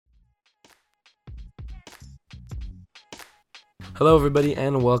Hello, everybody,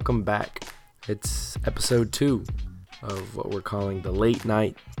 and welcome back. It's episode 2 of what we're calling the Late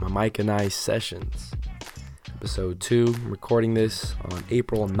Night My Mike and I Sessions. Episode 2, I'm recording this on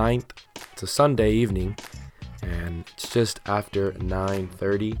April 9th. It's a Sunday evening, and it's just after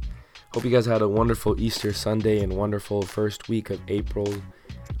 9:30. Hope you guys had a wonderful Easter Sunday and wonderful first week of April.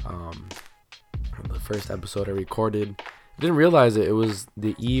 The first episode I recorded, I didn't realize it was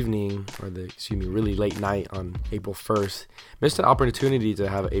the evening, really late night on April 1st. Missed an opportunity to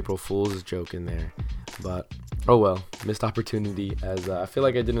have an April Fool's joke in there, but oh well, missed opportunity, as I feel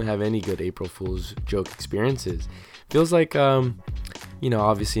like I didn't have any good April Fool's joke experiences. Feels like,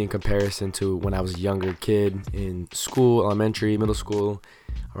 obviously in comparison to when I was a younger kid in school, elementary, middle school,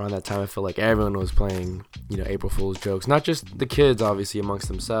 around that time I felt like everyone was playing, April Fool's jokes. Not just the kids, obviously, amongst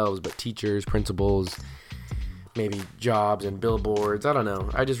themselves, but teachers, principals, maybe jobs and billboards. I don't know.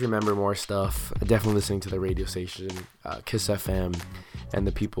 I just remember more stuff. Definitely listening to the radio station, Kiss FM, and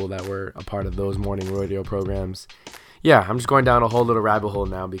the people that were a part of those morning radio programs. Yeah, I'm just going down a whole little rabbit hole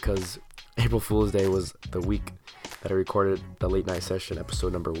now because April Fool's Day was the week that I recorded the late night session,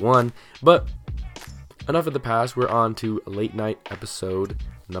 episode number 1. But enough of the past. We're on to late night episode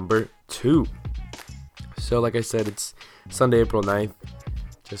number 2. So like I said, it's Sunday, April 9th.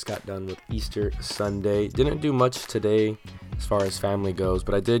 Just got done with Easter Sunday. Didn't do much today as far as family goes,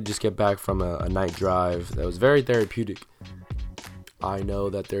 but I did just get back from a night drive that was very therapeutic. I know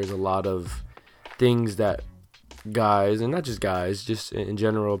that there's a lot of things that guys, and not just guys, just in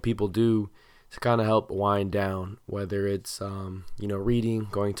general, people do to kind of help wind down, whether it's, reading,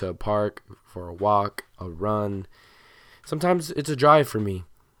 going to a park for a walk, a run. Sometimes it's a drive for me,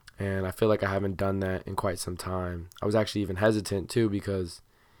 and I feel like I haven't done that in quite some time. I was actually even hesitant, too, because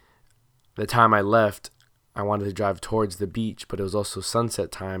the time I left, I wanted to drive towards the beach, but it was also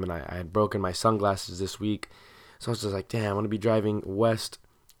sunset time, and I had broken my sunglasses this week. So I was just like, damn, I'm going to be driving west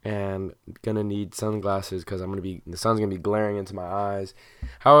and going to need sunglasses because the sun's going to be glaring into my eyes.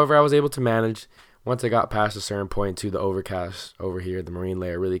 However, I was able to manage. Once I got past a certain point to the overcast over here, the marine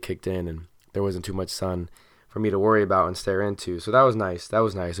layer really kicked in, and there wasn't too much sun for me to worry about and stare into. So that was nice.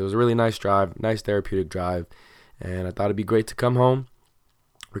 It was a really nice drive, nice therapeutic drive, and I thought it'd be great to come home,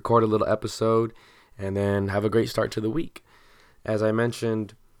 record a little episode, and then have a great start to the week. As I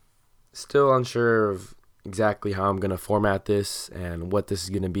mentioned, still unsure of exactly how I'm going to format this and what this is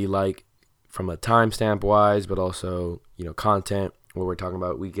going to be like from a timestamp wise, but also, content, where we're talking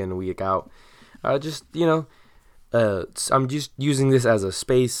about week in and week out. I'm just using this as a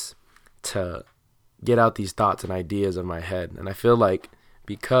space to get out these thoughts and ideas in my head. And I feel like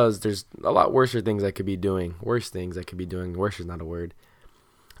because there's a lot worse things I could be doing, worse is not a word,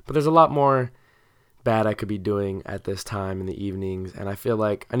 but there's a lot more bad I could be doing at this time in the evenings, and I feel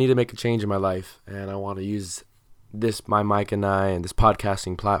like I need to make a change in my life, and I want to use my Mike and I, and this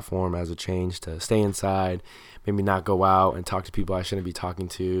podcasting platform as a change to stay inside, maybe not go out and talk to people I shouldn't be talking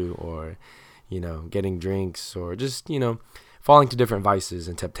to, or, getting drinks, or just, falling to different vices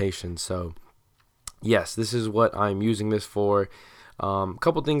and temptations. So, yes, this is what I'm using this for. A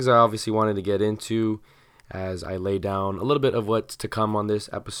couple things I obviously wanted to get into as I lay down a little bit of what's to come on this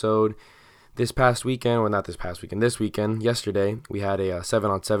episode. This weekend, yesterday, we had a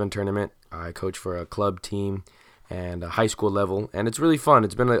 7-on-7 tournament. I coach for a club team and a high school level, and it's really fun.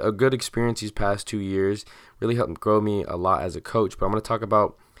 It's been a good experience these past 2 years. Really helped grow me a lot as a coach, but I'm going to talk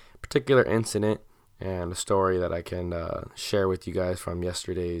about a particular incident and a story that I can share with you guys from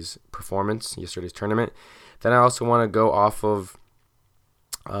yesterday's tournament. Then I also want to go off of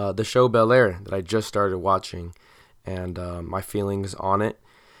the show Bel-Air that I just started watching, and my feelings on it.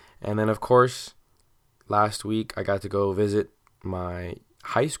 And then, of course, last week I got to go visit my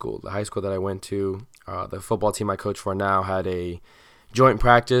high school, the high school that I went to. The football team I coach for now had a joint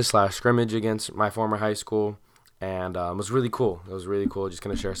practice / scrimmage against my former high school, and it was really cool. Just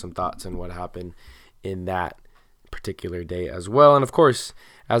going to share some thoughts on what happened in that particular day as well. And, of course,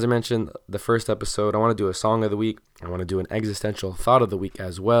 as I mentioned, the first episode, I want to do a song of the week. I want to do an existential thought of the week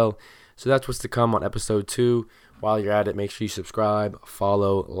as well. So that's what's to come on episode 2. While you're at it, make sure you subscribe,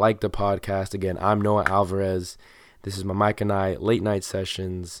 follow, like the podcast. Again, I'm Noah Alvarez. This is my Mike and I Late Night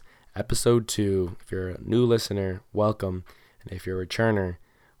Sessions, episode 2. If you're a new listener, welcome. And if you're a returner,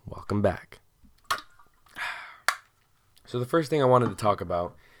 welcome back. So the first thing I wanted to talk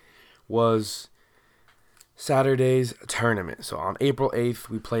about was Saturday's tournament. So on April 8th,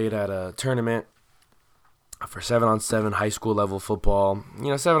 we played at a tournament for 7-on-7 high school level football.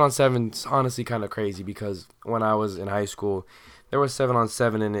 7-on-7 is honestly kind of crazy because when I was in high school, there was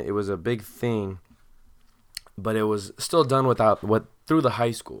 7-on-7 and it was a big thing, but it was still done through the high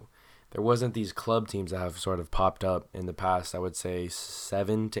school. there wasn't these club teams that have sort of popped up in the past, I would say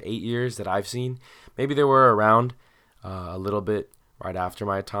 7 to 8 years that I've seen. Maybe they were around a little bit right after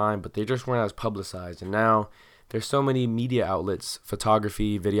my time, but they just weren't as publicized. And now there's so many media outlets,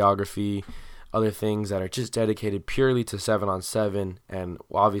 photography, videography, other things that are just dedicated purely to 7-on-7. And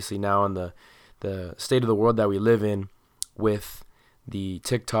obviously now in the state of the world that we live in, with the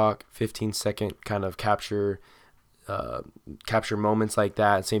TikTok 15-second kind of capture moments like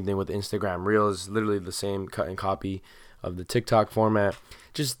that. Same thing with Instagram Reels, literally the same cut and copy of the TikTok format.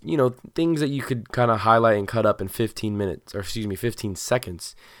 Just, things that you could kind of highlight and cut up in 15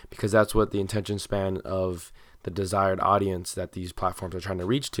 seconds, because that's what the attention span of the desired audience that these platforms are trying to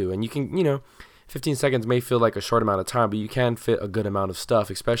reach to. And you can, 15 seconds may feel like a short amount of time, but you can fit a good amount of stuff,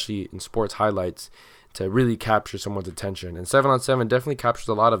 especially in sports highlights, to really capture someone's attention. And 7-on-7 definitely captures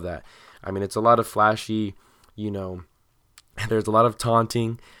a lot of that. I mean, it's a lot of flashy, there's a lot of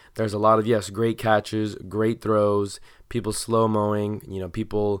taunting. There's a lot of, yes, great catches, great throws, people slow-mowing,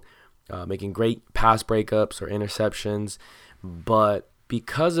 people making great pass breakups or interceptions. But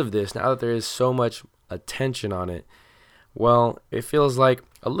because of this, now that there is so much attention on it, well, it feels like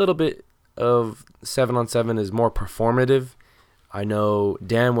a little bit of 7-on-7 is more performative. I know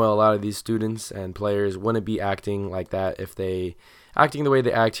damn well a lot of these students and players wouldn't be acting like that acting the way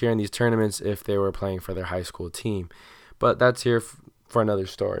they act here in these tournaments if they were playing for their high school team. But that's here for another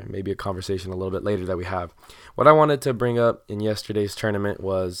story, maybe a conversation a little bit later that we have. What I wanted to bring up in yesterday's tournament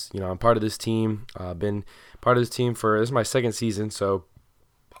was, I'm part of this team. I've been part of this team this is my second season, so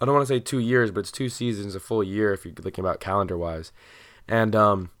I don't want to say 2 years, but it's 2 seasons, a full year if you're looking about calendar-wise. And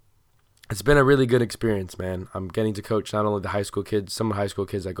it's been a really good experience, man. I'm getting to coach not only the high school kids, some high school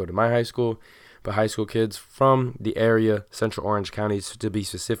kids that go to my high school, but high school kids from the area, Central Orange County to be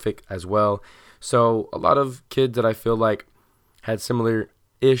specific as well. So a lot of kids that I feel like had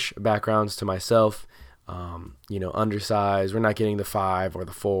similar-ish backgrounds to myself, undersized. We're not getting the 5 or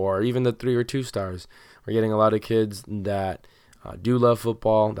the 4 or even the 3 or 2 stars. We're getting a lot of kids that do love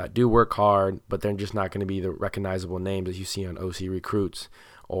football, that do work hard, but they're just not going to be the recognizable names that you see on OC Recruits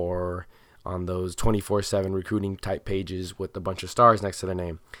or on those 24/7 recruiting type pages with a bunch of stars next to their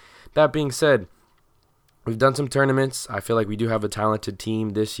name. That being said, we've done some tournaments. I feel like we do have a talented team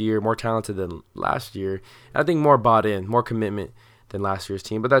this year, more talented than last year. I think more bought in, more commitment than last year's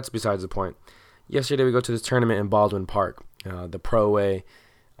team, but that's besides the point. Yesterday we go to this tournament in Baldwin Park, the Pro A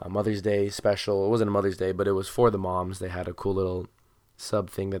Mother's Day special. It wasn't a Mother's Day, but it was for the moms. They had a cool little a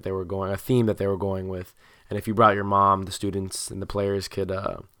theme that they were going with. And if you brought your mom, the students and the players could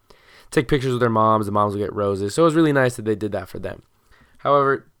take pictures with their moms. The moms would get roses. So it was really nice that they did that for them.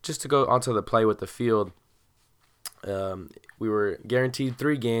 However, just to go onto the play with the field, we were guaranteed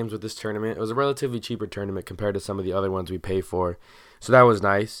 3 games with this tournament. It was a relatively cheaper tournament compared to some of the other ones we pay for. So that was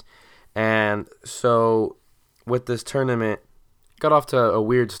nice. And so with this tournament, got off to a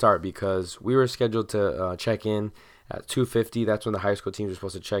weird start because we were scheduled to check in at 2:50. That's when the high school teams were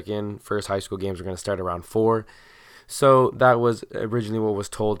supposed to check in. First high school games were going to start around 4. So that was originally what was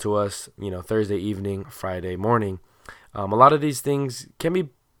told to us, Thursday evening, Friday morning. A lot of these things can be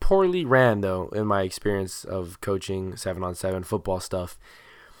poorly ran, though, in my experience of coaching 7-on-7 football stuff.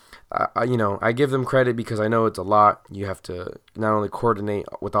 I give them credit because I know it's a lot. You have to not only coordinate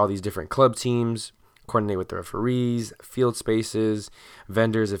with all these different club teams, coordinate with the referees, field spaces,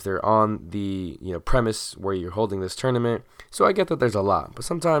 vendors if they're on the premise where you're holding this tournament. So I get that there's a lot, but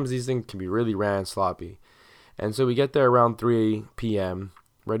sometimes these things can be really ran sloppy. And so we get there around 3 p.m.,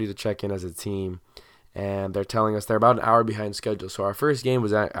 ready to check in as a team, and they're telling us they're about an hour behind schedule. So our first game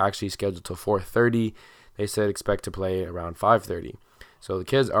was actually scheduled till 4:30. They said expect to play around 5:30. So the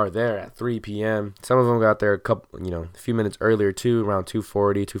kids are there at 3 p.m. Some of them got there a few minutes earlier too, around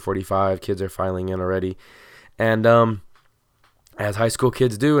 2:40, 2:45. Kids are filing in already. And as high school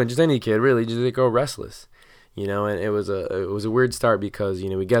kids do, and just any kid really, just they go restless. And it was a weird start because,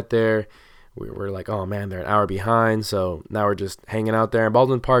 we get there, we're like, oh man, they're an hour behind. So now we're just hanging out there. And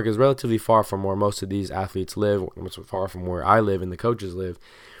Baldwin Park is relatively far from where most of these athletes live, which is far from where I live and the coaches live.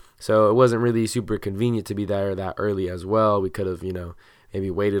 So it wasn't really super convenient to be there that early as well. We could have, maybe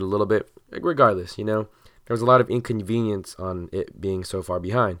waited a little bit. Regardless, there was a lot of inconvenience on it being so far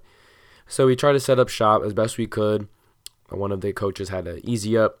behind. So we tried to set up shop as best we could. One of the coaches had an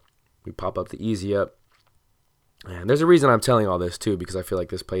easy up. We pop up the easy up. And there's a reason I'm telling all this too, because I feel like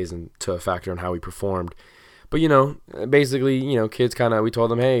this plays into a factor on how we performed. But, basically, kids we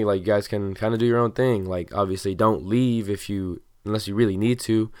told them, hey, like, you guys can kind of do your own thing. Like, obviously, don't leave unless you really need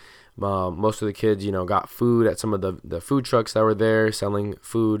to. Most of the kids, got food at some of the food trucks that were there selling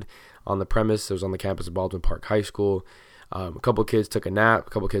food on the premise. It was on the campus of Baldwin Park High School. A couple kids took a nap, a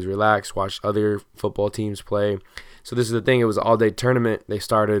couple kids relaxed, watched other football teams play. So this is the thing, it was an all-day tournament. They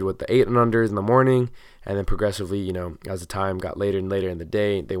started with the 8 and unders in the morning, and then progressively, as the time got later and later in the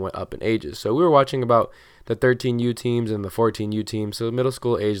day, they went up in ages. So we were watching about the 13U teams and the 14U teams, so middle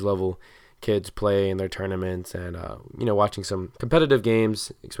school age level kids play in their tournaments, and watching some competitive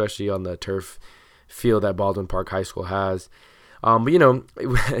games, especially on the turf field that Baldwin Park High School has. But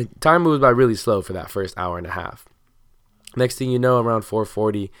time moves by really slow for that first hour and a half. Next thing you know, around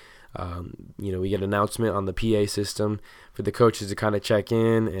 4:40, we get an announcement on the PA system for the coaches to kind of check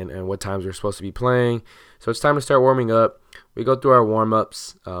in and what times we're supposed to be playing. So it's time to start warming up. We go through our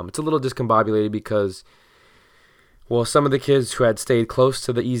warm-ups. It's a little discombobulated because, some of the kids who had stayed close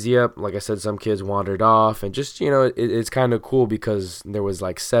to the easy up, like I said, some kids wandered off. And just, it's kind of cool because there was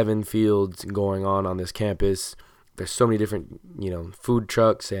like 7 fields going on this campus. There's so many different, food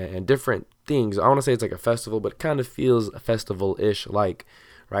trucks and different things. I want to say it's like a festival, but it kind of feels a festival-ish like,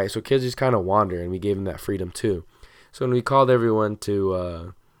 right? So kids just kind of wander, and we gave them that freedom too. So when we called everyone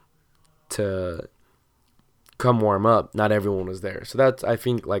to come warm up, not everyone was there. So that's, I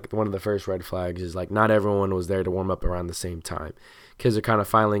think, like one of the first red flags is like not everyone was there to warm up around the same time. Kids are kind of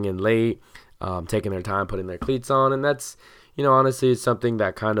filing in late, taking their time, putting their cleats on, and that's, honestly, it's something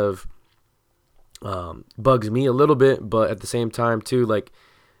that kind of bugs me a little bit, but at the same time too, like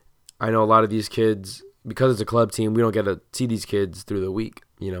I know a lot of these kids, because it's a club team, we don't get to see these kids through the week,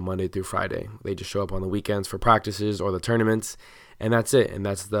 Monday through Friday. They just show up on the weekends for practices or the tournaments, and that's it. And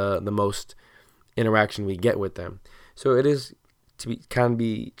that's the most interaction we get with them. So it is can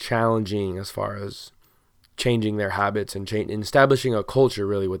be challenging as far as changing their habits and establishing a culture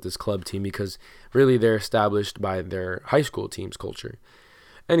really with this club team, because really they're established by their high school team's culture.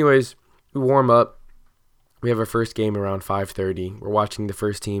 Anyways, we warm up. We have our first game around 5:30. We're watching the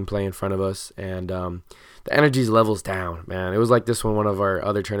first team play in front of us, and the energy's levels down, man. It was like this one of our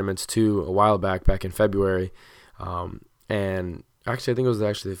other tournaments too, a while back in February. And actually, I think it was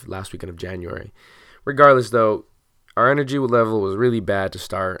actually the last weekend of January. Regardless, though, our energy level was really bad to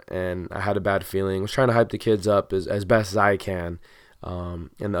start, and I had a bad feeling. I was trying to hype the kids up as best as I can, and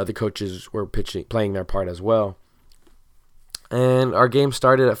the other coaches were playing their part as well. And our game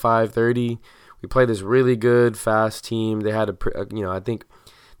started at 5:30. We played this really good, fast team. They had I think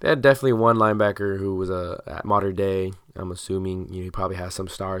they had definitely one linebacker who was at modern day. I'm assuming he probably has some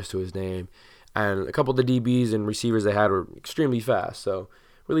stars to his name, and a couple of the DBs and receivers they had were extremely fast. So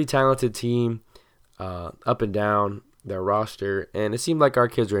really talented team, up and down their roster, and it seemed like our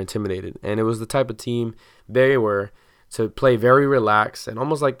kids were intimidated. And it was the type of team they were to play very relaxed and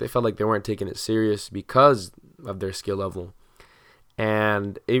almost like they felt like they weren't taking it serious because of their skill level.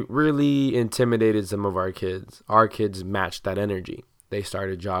 And it really intimidated some of our kids. Our kids matched that energy. They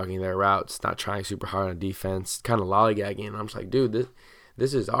started jogging their routes, not trying super hard on defense, kind of lollygagging. And I'm just like, dude,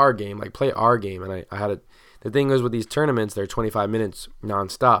 this is our game. Like, play our game. And I had the thing is with these tournaments, they're 25 minutes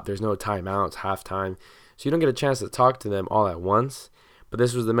nonstop. There's no timeouts, halftime. So you don't get a chance to talk to them all at once. But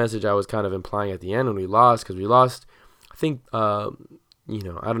this was the message I was kind of implying at the end when we lost, because we lost, I think, I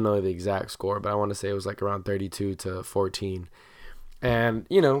don't know the exact score, but I want to say it was like around 32-14. And,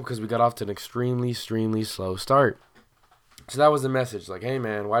 because we got off to an extremely slow start. So that was the message. Like, hey,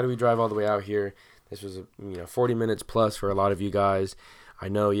 man, why do we drive all the way out here? This was, 40 minutes plus for a lot of you guys. I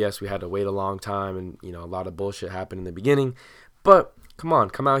know, yes, we had to wait a long time and, a lot of bullshit happened in the beginning. But come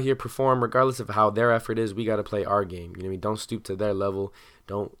on, come out here, perform. Regardless of how their effort is, we got to play our game. Don't stoop to their level.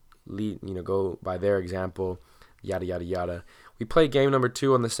 Don't go by their example, yada, yada, yada. We played game number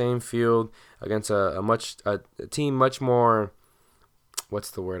 2 on the same field against a team much more,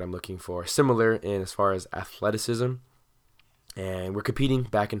 what's the word I'm looking for? Similar in as far as athleticism. And we're competing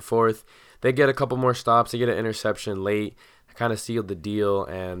back and forth. They get a couple more stops. They get an interception late. Kind of sealed the deal,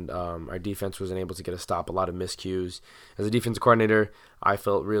 and our defense wasn't able to get a stop. A lot of miscues. As a defensive coordinator, I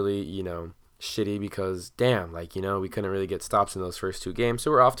felt really, shitty because, damn, we couldn't really get stops in those first 2 games.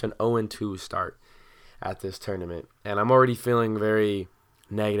 So we're off to an 0-2 start at this tournament. And I'm already feeling very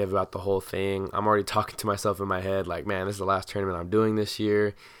negative about the whole thing. I'm already talking to myself in my head like, man, this is the last tournament I'm doing this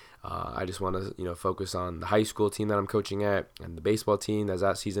year. I just want to focus on the high school team that I'm coaching at and the baseball team as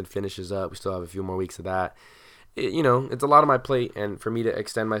that season finishes up. We still have a few more weeks of that. It's a lot on my plate, and for me to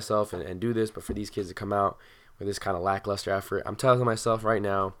extend myself and do this, but for these kids to come out with this kind of lackluster effort, I'm telling myself right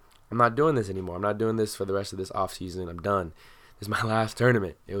now, I'm not doing this anymore. I'm not doing this for the rest of this off season. I'm done. This is my last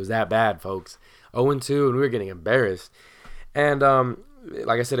tournament. It was that bad, folks. 0-2, and we were getting embarrassed. And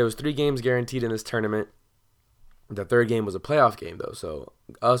like I said, it was 3 games guaranteed in this tournament. The 3rd game was a playoff game, though. So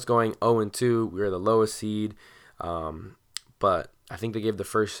us going 0-2, we were the lowest seed. But I think they gave the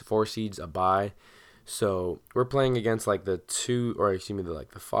first 4 seeds a bye. So we're playing against like the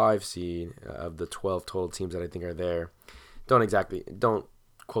the 5 seed of the 12 total teams that I think are there. Don't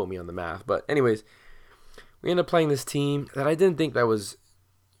quote me on the math, but anyways, we end up playing this team that I didn't think that was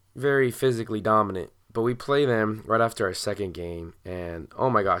very physically dominant, but we play them right after our second game, and oh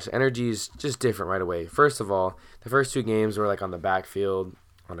my gosh, energy is just different right away. First of all, the first 2 games were like on the backfield,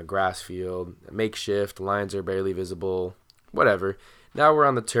 on a grass field, makeshift, lines are barely visible, whatever. Now we're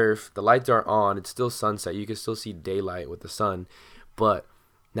on the turf, the lights are on, it's still sunset, you can still see daylight with the sun, but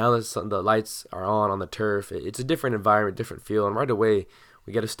now the lights are on the turf, it's a different environment, different feel, and right away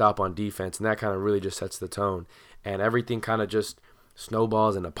we get a stop on defense, and that kind of really just sets the tone, and everything kind of just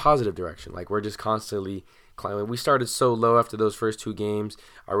snowballs in a positive direction. Like, we're just constantly climbing. We started so low after those first 2 games.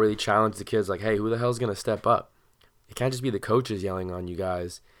 I really challenged the kids, like, hey, who the hell's going to step up? It can't just be the coaches yelling on you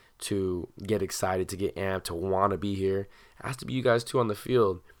guys to get excited, to get amped, to want to be here. It has to be you guys too on the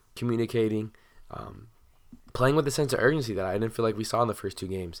field, communicating, playing with a sense of urgency that I didn't feel like we saw in the first 2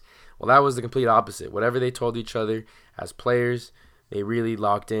 games. Well, that was the complete opposite. Whatever they told each other as players, they really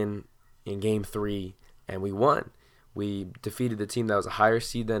locked in game 3, and we won. We defeated the team that was a higher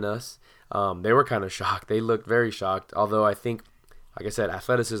seed than us. They were kind of shocked. They looked very shocked, although I think, like I said,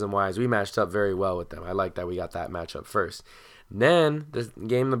 athleticism-wise, we matched up very well with them. I like that we got that matchup first. And then, this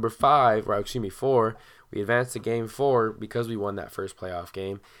game number 4, we advanced to game 4 because we won that first playoff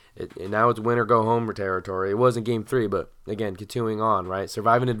game. And now it's win or go home territory. It wasn't game 3, but again, continuing on, right?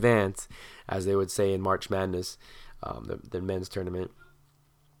 Survive and advance, as they would say in March Madness, the men's tournament.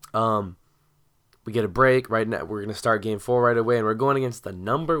 We get a break right now. We're going to start game 4 right away, and we're going against the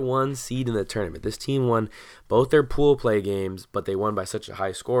number 1 seed in the tournament. This team won both their pool play games, but they won by such a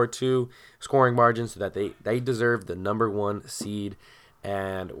high scoring margin, so that they deserved the number 1 seed.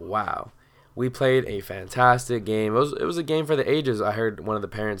 And wow, we played a fantastic game. It was a game for the ages. I heard one of the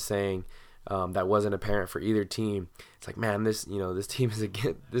parents saying that wasn't a parent for either team. It's like, man, this game is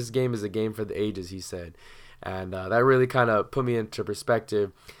a game for the ages, he said, and that really kind of put me into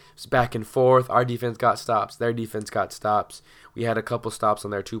perspective. It's back and forth. Our defense got stops. Their defense got stops. We had a couple stops on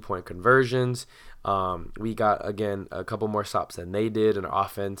their 2-point conversions. We got, again, a couple more stops than they did in our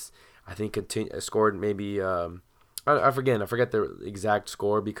offense. I think scored maybe I forget the exact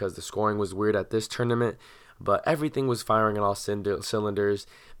score because the scoring was weird at this tournament, but everything was firing on all cylinders.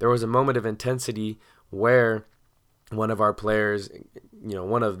 There was a moment of intensity where one of their players,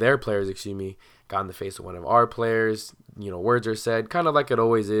 got in the face of one of our players. Words are said, kind of like it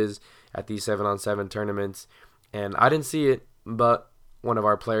always is at these 7-on-7 tournaments. And I didn't see it, but one of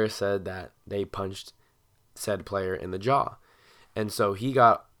our players said that they punched said player in the jaw. And so he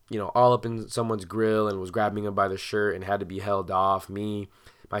got, all up in someone's grill and was grabbing him by the shirt and had to be held off.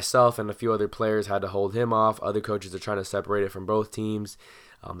 Myself, and a few other players had to hold him off. Other coaches are trying to separate it from both teams.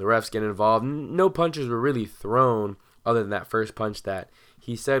 The refs get involved. No punches were really thrown other than that first punch that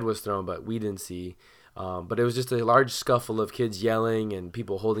he said was thrown, but we didn't see. But it was just a large scuffle of kids yelling and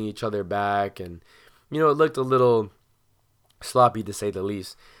people holding each other back. And, it looked a little sloppy to say the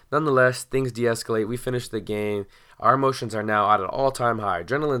least. Nonetheless, things de-escalate. We finished the game. Our emotions are now at an all-time high.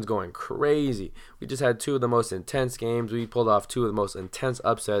 Adrenaline's going crazy. We just had 2 of the most intense games. We pulled off 2 of the most intense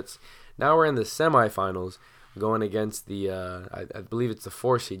upsets. Now we're in the semifinals going against the, I believe it's the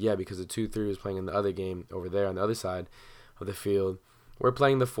 4 seed. Yeah, because the 2-3 was playing in the other game over there on the other side of the field. We're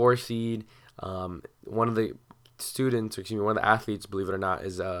playing the 4 seed. One of the athletes, believe it or not,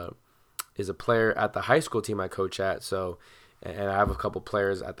 is a player at the high school team I coach at. So, and I have a couple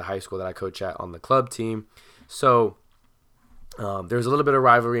players at the high school that I coach at on the club team. So there's a little bit of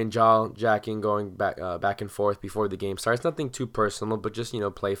rivalry and jaw-jacking going back and forth before the game starts. Nothing too personal, but just,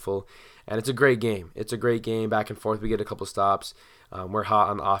 playful. And it's a great game. It's a great game, back and forth. We get a couple stops. We're hot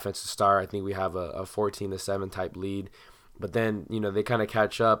on the offense to start. I think we have a 14-7 type lead. But then, they kind of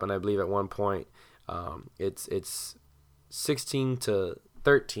catch up, and I believe at one point it's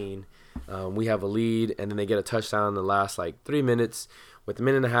 16-13. We have a lead, and then they get a touchdown in the last 3 minutes. With a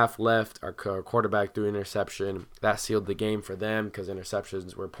minute and a half left, our quarterback threw an interception. That sealed the game for them because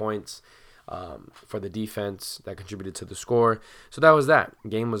interceptions were points for the defense that contributed to the score. So that was that.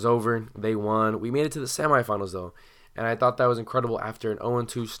 Game was over. They won. We made it to the semifinals, though. And I thought that was incredible after an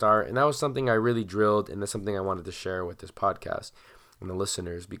 0-2 start. And that was something I really drilled, and that's something I wanted to share with this podcast and the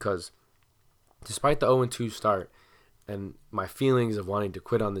listeners, because despite the 0-2 start and my feelings of wanting to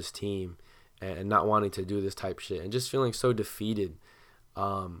quit on this team and not wanting to do this type shit and just feeling so defeated,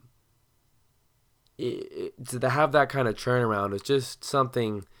 to have that kind of turnaround is just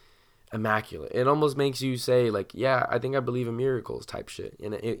something immaculate. It almost makes you say, yeah, I think I believe in miracles type shit.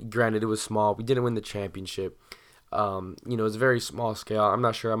 And granted, it was small. We didn't win the championship. It's a very small scale. I'm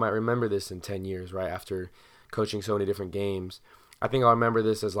not sure I might remember this in 10 years, right, after coaching so many different games. I think I'll remember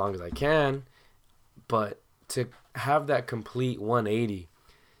this as long as I can, but to have that complete 180,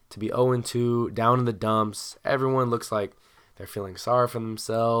 to be 0-2, down in the dumps, everyone looks like they're feeling sorry for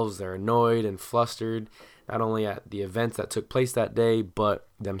themselves, they're annoyed and flustered, not only at the events that took place that day, but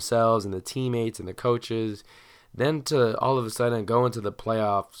themselves and the teammates and the coaches. Then to all of a sudden go into the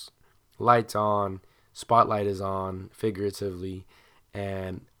playoffs, lights on, spotlight is on, figuratively,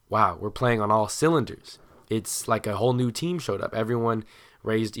 and wow, we're playing on all cylinders. It's like a whole new team showed up. Everyone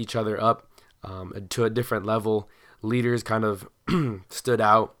raised each other up to a different level. Leaders kind of stood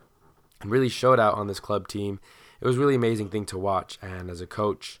out and really showed out on this club team. It was a really amazing thing to watch. And as a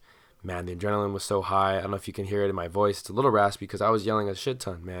coach, man, the adrenaline was so high. I don't know if you can hear it in my voice. It's a little raspy because I was yelling a shit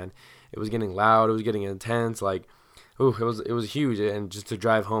ton, man. It was getting loud. It was getting intense. Like, it was huge. And just to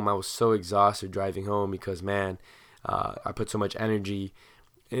drive home, I was so exhausted driving home because, man, I put so much energy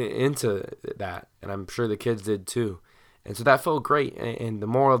into that. And I'm sure the kids did too. And so that felt great. And the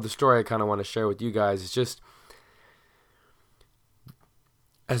moral of the story I kind of want to share with you guys is just,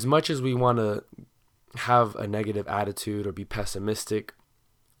 as much as we want to have a negative attitude or be pessimistic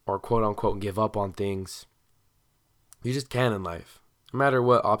or quote unquote give up on things, you just can in life. No matter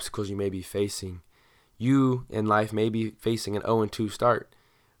what obstacles you may be facing, you in life may be facing an 0-2 start,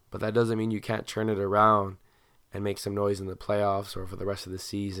 but that doesn't mean you can't turn it around and make some noise in the playoffs or for the rest of the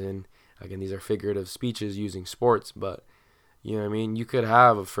season. Again, these are figurative speeches using sports, but you know what I mean? You could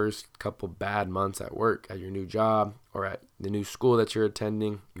have a first couple bad months at work, at your new job, or at the new school that you're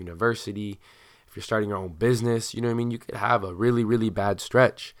attending, university. If you're starting your own business, you know what I mean? You could have a really, really bad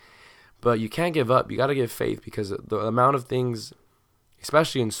stretch. But you can't give up. You got to give faith, because the amount of things,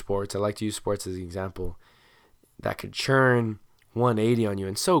 especially in sports, I like to use sports as an example, that could churn 180 on you,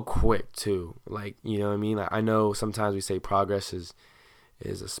 and so quick too. Like, you know what I mean? I know sometimes we say progress is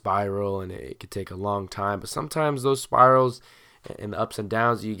a spiral and it could take a long time, but sometimes those spirals and the ups and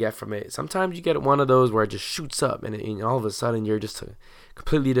downs you get from it, sometimes you get one of those where it just shoots up and all of a sudden you're just a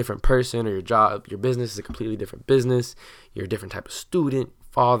completely different person, or your business is a completely different business, you're a different type of student,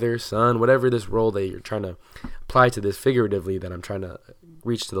 father, son, whatever this role that you're trying to apply to this figuratively that I'm trying to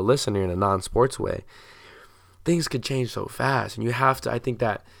reach to the listener in a non-sports way. Things could change so fast, and you have to, I think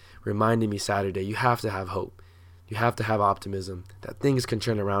that reminded me Saturday, you have to have hope. You have to have optimism that things can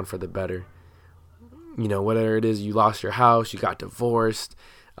turn around for the better. You know, whether it is you lost your house, you got divorced,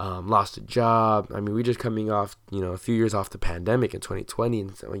 lost a job. I mean, we just coming off, a few years off the pandemic in 2020.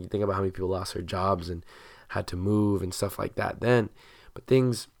 And so when you think about how many people lost their jobs and had to move and stuff like that then. But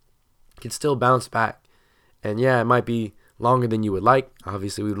things can still bounce back. And yeah, it might be longer than you would like.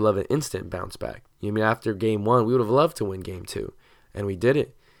 Obviously, we would love an instant bounce back. I mean, after game 1, we would have loved to win game 2. And we did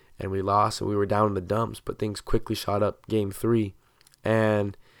it. And we lost, and we were down in the dumps, but things quickly shot up game 3,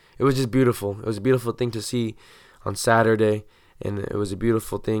 and it was just beautiful. It was a beautiful thing to see on Saturday, and it was a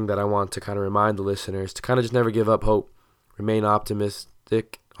beautiful thing that I want to kind of remind the listeners to kind of just never give up hope, remain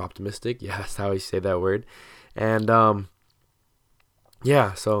optimistic, yeah, that's how you say that word, and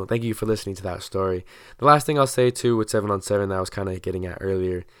so thank you for listening to that story. The last thing I'll say too with 7-on-7 that I was kind of getting at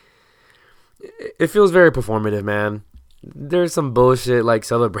earlier, it feels very performative, man. There's some bullshit like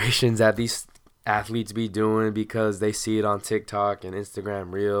celebrations that these athletes be doing because they see it on TikTok and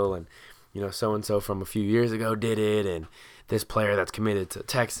Instagram Reel, and so-and-so from a few years ago did it, and this player that's committed to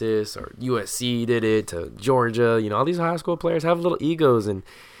Texas or USC did it to Georgia. All these high school players have little egos, and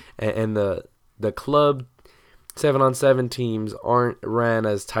the club 7-on-7 teams aren't ran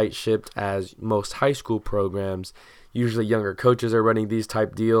as tight-shipped as most high school programs. Usually younger coaches are running these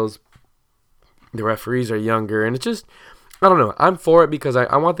type deals. The referees are younger, and it's just, I don't know. I'm for it because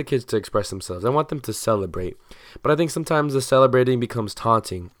I want the kids to express themselves. I want them to celebrate. But I think sometimes the celebrating becomes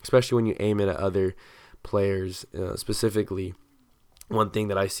taunting, especially when you aim it at other players. Specifically, one thing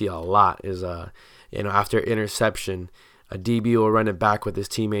that I see a lot is, after interception, a DB will run it back with his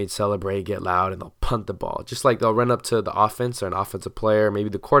teammates, celebrate, get loud, and they'll punt the ball. Just like they'll run up to the offense or an offensive player, maybe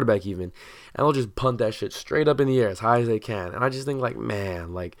the quarterback even, and they'll just punt that shit straight up in the air as high as they can. And I just think, like,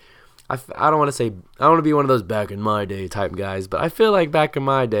 man, like, I don't want to be one of those back in my day type guys, but I feel like back in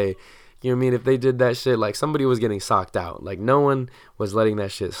my day, you know what I mean, if they did that shit, like somebody was getting socked out. Like no one was letting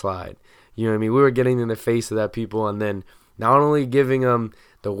that shit slide. You know what I mean? We were getting in the face of that people, and then not only giving them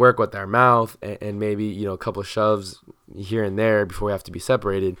the work with our mouth and maybe, a couple of shoves here and there before we have to be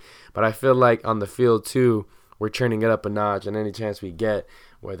separated, but I feel like on the field too, we're turning it up a notch, and any chance we get,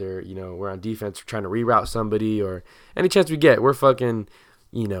 whether, we're on defense, we're trying to reroute somebody, or any chance we get, we're fucking,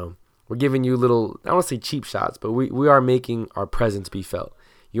 we're giving you little, I don't want to say cheap shots, but we are making our presence be felt.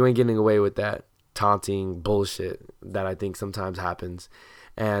 You ain't getting away with that taunting bullshit that I think sometimes happens,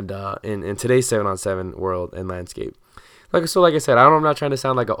 and in today's 7-on-7 world and landscape. Like I said, I'm not trying to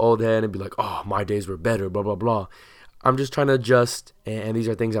sound like an old head and be like, oh, my days were better, blah blah blah. I'm just trying to adjust, and these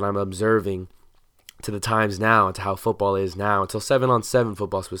are things that I'm observing to the times now, and to how football is now, until 7-on-7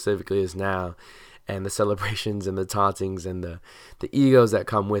 football specifically is now, and the celebrations and the tauntings and the egos that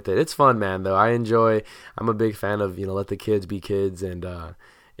come with it. It's fun, man, though. I'm a big fan of, let the kids be kids, and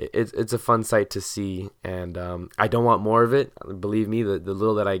it's a fun sight to see, and I don't want more of it. Believe me, the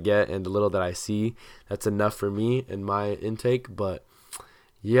little that I get and the little that I see, that's enough for me and my intake. But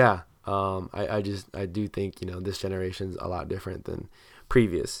yeah, I do think, this generation's a lot different than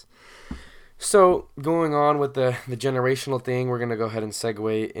previous. So going on with the generational thing, we're going to go ahead and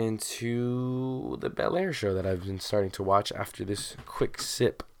segue into the Bel-Air show that I've been starting to watch after this quick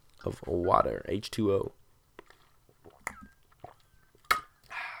sip of water, H2O.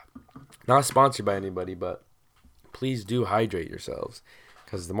 Not sponsored by anybody, but please do hydrate yourselves,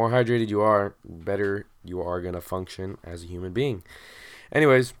 because the more hydrated you are, better you are going to function as a human being.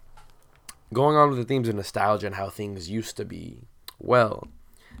 Anyways, going on with the themes of nostalgia and how things used to be. Well,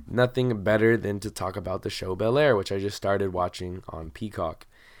 nothing better than to talk about the show Bel-Air, which I just started watching on Peacock.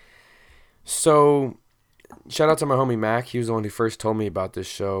 So, shout out to my homie Mac. He was the one who first told me about this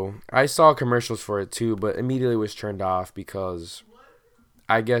show. I saw commercials for it too, but immediately was turned off because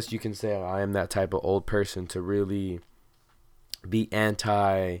I guess you can say I am that type of old person to really be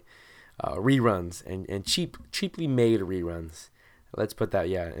anti reruns and cheaply made reruns. Let's put that,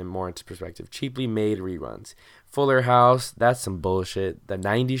 more into perspective. Cheaply made reruns. Fuller House, that's some bullshit. The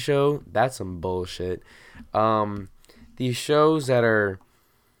 90s show, that's some bullshit. These shows that are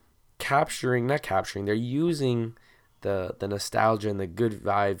they're using the nostalgia and the good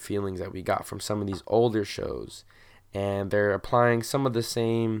vibe feelings that we got from some of these older shows, and they're applying some of the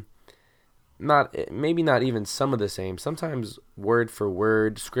same, maybe not even some of the same, sometimes word for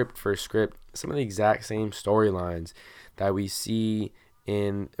word, script for script, some of the exact same storylines that we saw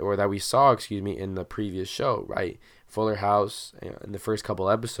in the previous show, right? Fuller House, in the first couple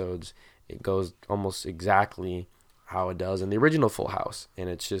episodes, it goes almost exactly how it does in the original Full House. And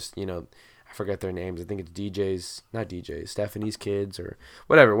it's just, I forget their names. I think it's Stephanie's kids or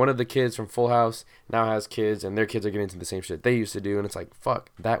whatever. One of the kids from Full House now has kids, and their kids are getting into the same shit they used to do. And it's like,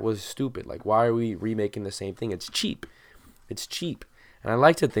 fuck, that was stupid. Like, why are we remaking the same thing? It's cheap. And I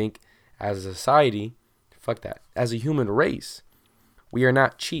like to think, as a society, fuck that, as a human race, we are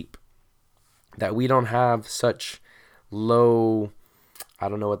not cheap. That we don't have such low, I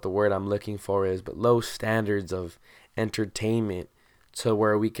don't know what the word I'm looking for is, but low standards of entertainment to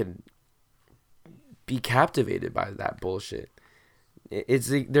where we could be captivated by that bullshit.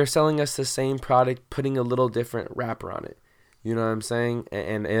 They're selling us the same product, putting a little different wrapper on it. You know what I'm saying?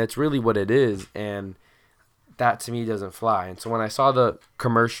 And it's really what it is. And that to me doesn't fly. And so when I saw the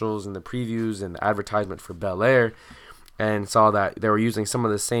commercials and the previews and the advertisement for Bel-Air and saw that they were using some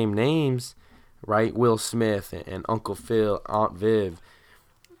of the same names, right? Will Smith and Uncle Phil, Aunt Viv.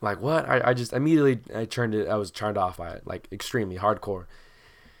 Like, what? I just immediately I was turned off by it, like extremely hardcore.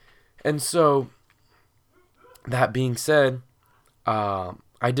 And so that being said,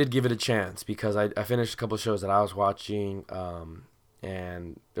 I did give it a chance because I finished a couple of shows that I was watching,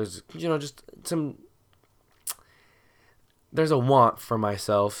 and there's just there's a want for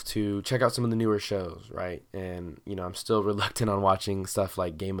myself to check out some of the newer shows, right? And I'm still reluctant on watching stuff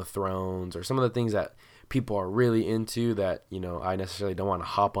like Game of Thrones or some of the things that people are really into that I necessarily don't want to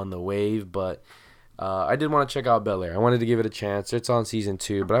hop on the wave, but I did want to check out Bel-Air. I wanted to give it a chance. It's on season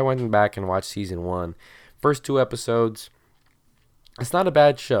 2, but I went back and watched season 1. First 2 episodes, it's not a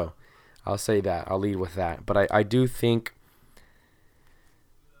bad show. I'll say that. I'll lead with that. But I do think,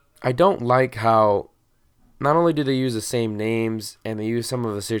 I don't like how not only do they use the same names and they use some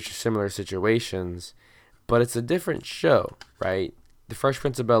of the similar situations, but it's a different show, right? The Fresh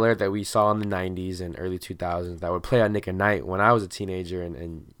Prince of Bel-Air that we saw in the 90s and early 2000s that would play on Nick at Night when I was a teenager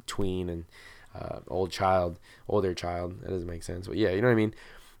and tween and older child. That doesn't make sense. But yeah, you know what I mean?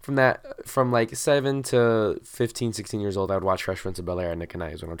 From like 7 to 15, 16 years old, I would watch Fresh Prince of Bel-Air and Nick at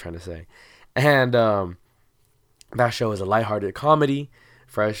Night is what I'm trying to say. And that show is a lighthearted comedy.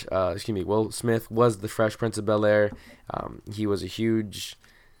 Will Smith was the Fresh Prince of Bel-Air. He was a huge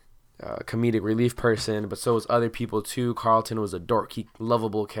comedic relief person, but so was other people too. Carlton was a dorky,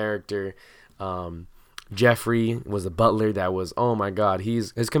 lovable character. Jeffrey was a butler that was, oh my god,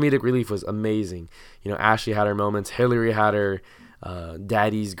 his comedic relief was amazing. Ashley had her moments. Hillary had her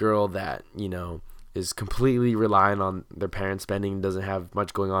daddy's girl that is completely relying on their parents' spending, doesn't have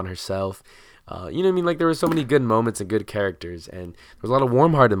much going on herself. You know what I mean? Like, there were so many good moments and good characters, and there was a lot of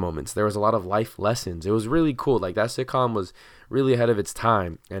warm-hearted moments. There was a lot of life lessons. It was really cool. Like, that sitcom was really ahead of its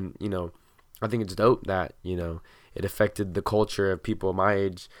time, and, you know, I think it's dope that, you know, it affected the culture of people my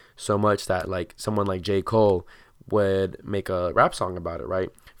age so much that, like, someone like J. Cole would make a rap song about it, right?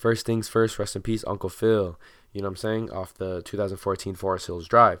 First things first, rest in peace, Uncle Phil. You know what I'm saying? Off the 2014 Forest Hills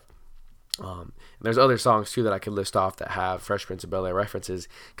Drive. And there's other songs too that I could list off that have Fresh Prince of Bel-Air references,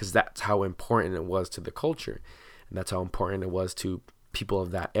 because that's how important it was to the culture, and that's how important it was to people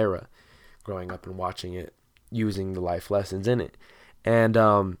of that era, growing up and watching it, using the life lessons in it. And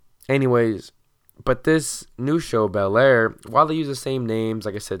anyways, but this new show, Bel-Air, while they use the same names,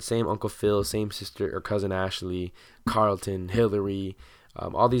 like I said, same Uncle Phil, same sister or cousin Ashley, Carlton, Hillary,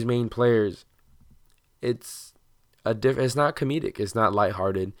 all these main players, it's it's not comedic, it's not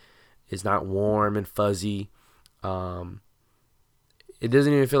lighthearted. It's not warm and fuzzy. It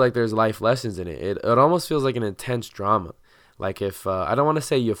doesn't even feel like there's life lessons in it. It almost feels like an intense drama. Like if, I don't want to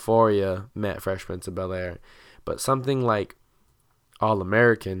say Euphoria met Fresh Prince of Bel-Air, but something like All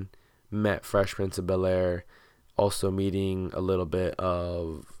American met Fresh Prince of Bel-Air, also meeting a little bit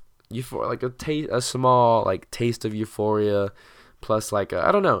of Euphoria, like a small like taste of Euphoria, plus like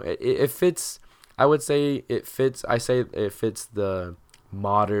I don't know. It fits. I would say it fits. I say it fits the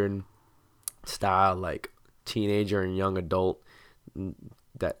modern style, like teenager and young adult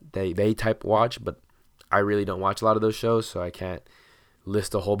that they type watch, but I really don't watch a lot of those shows, so I can't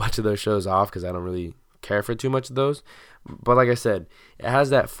list a whole bunch of those shows off because I don't really care for too much of those. But like I said, it has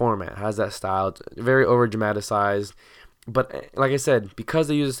that format, has that style. It's very over dramatized, but like I said, because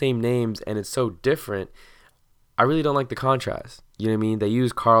they use the same names and it's so different, I really don't like the contrast. You know what I mean? They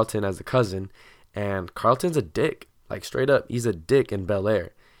use Carlton as the cousin, and Carlton's a dick, like straight up, he's a dick in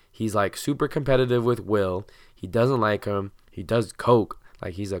Bel-Air. He's like super competitive with Will. He doesn't like him. He does coke.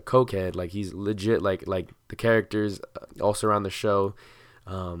 Like he's a cokehead. Like he's legit. Like the characters also around the show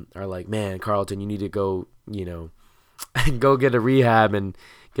are like, man, Carlton, you need to go, you know, go get a rehab and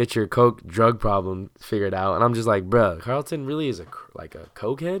get your coke drug problem figured out. And I'm just like, bruh, Carlton really is a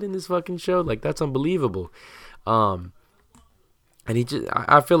cokehead in this fucking show. Like that's unbelievable. And he just,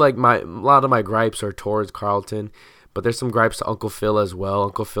 I feel like a lot of my gripes are towards Carlton. But there's some gripes to Uncle Phil as well.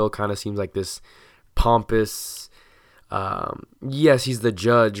 Uncle Phil kind of seems like this pompous, yes, he's the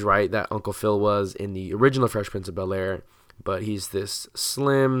judge, right, that Uncle Phil was in the original Fresh Prince of Bel-Air. But he's this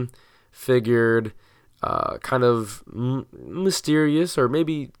slim, figured, kind of mysterious, or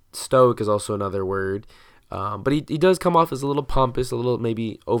maybe stoic is also another word. But he does come off as a little pompous, a little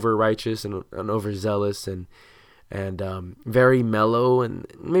maybe over-righteous and overzealous, and very mellow, and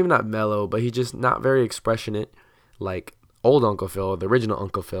maybe not mellow, but he's just not very expressionate, like old Uncle Phil, the original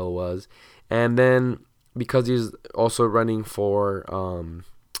Uncle Phil was. And then because he's also running for,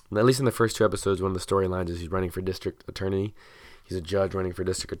 at least in the first two episodes, one of the storylines is he's running for district attorney. He's a judge running for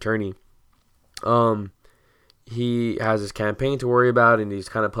district attorney. He has his campaign to worry about, and he's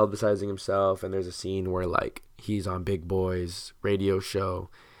kind of publicizing himself. And there's a scene where like he's on Big Boy's radio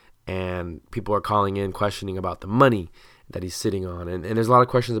show, and people are calling in questioning about the money that he's sitting on, and there's a lot of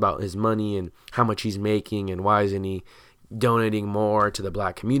questions about his money and how much he's making and why isn't he donating more to the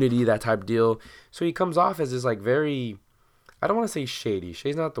black community, that type of deal. So he comes off as this like very, I don't want to say shady,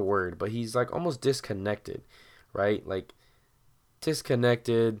 shady's not the word, but he's like almost disconnected, right? Like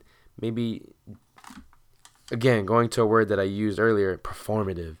disconnected, maybe, again, going to a word that I used earlier,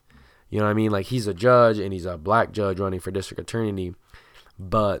 performative. You know what I mean? Like he's a judge and he's a black judge running for district attorney,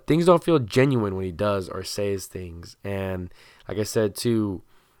 but things don't feel genuine when he does or says things. And like I said, too,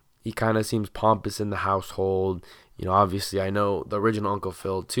 he kind of seems pompous in the household. You know, obviously, I know the original Uncle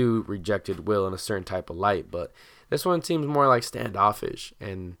Phil, too, rejected Will in a certain type of light. But this one seems more like standoffish.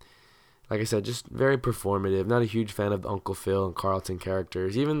 And like I said, just very performative. Not a huge fan of the Uncle Phil and Carlton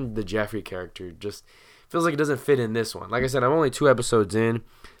characters. Even the Jeffrey character just feels like it doesn't fit in this one. Like I said, I'm only 2 episodes in.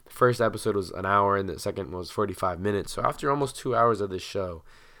 The first episode was an hour and the second was 45 minutes. So after almost 2 hours of this show,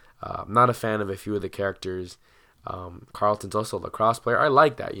 I'm not a fan of a few of the characters. Carlton's also a lacrosse player. I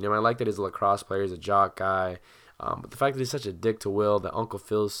like that. You know, I like that he's a lacrosse player. He's a jock guy. But the fact that he's such a dick to Will, that Uncle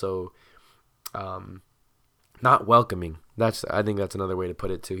Phil's so not welcoming. I think that's another way to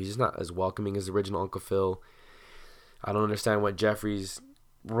put it too. He's just not as welcoming as the original Uncle Phil. I don't understand what Jeffrey's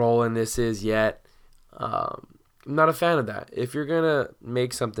role in this is yet. I'm not a fan of that. If you're gonna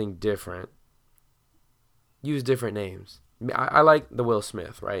make something different, use different names. I like the Will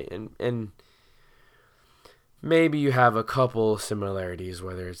Smith, right? And maybe you have a couple similarities,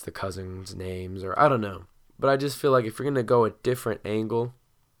 whether it's the cousins' names or I don't know. But I just feel like if you're gonna go a different angle,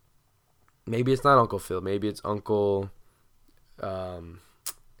 maybe it's not Uncle Phil. Maybe it's Uncle, I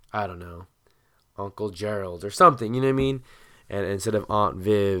don't know. Uncle Gerald or something, you know what I mean? And instead of Aunt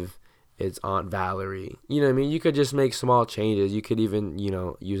Viv, it's Aunt Valerie. You know what I mean? You could just make small changes. You could even,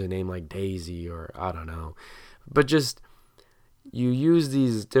 use a name like Daisy or I don't know. But just, you use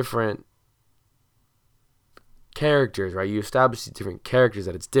these different characters, right? You establish these different characters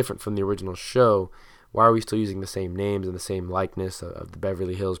that it's different from the original show. Why are we still using the same names and the same likeness of the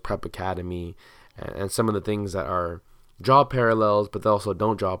Beverly Hills Prep Academy and some of the things that are draw parallels, but they also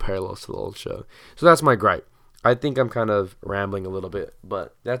don't draw parallels to the old show? So that's my gripe. I think I'm kind of rambling a little bit,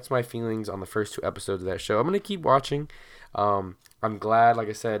 but that's my feelings on the first 2 episodes of that show. I'm going to keep watching. I'm glad, like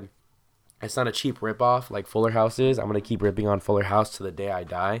I said, it's not a cheap ripoff like Fuller House is. I'm going to keep ripping on Fuller House to the day I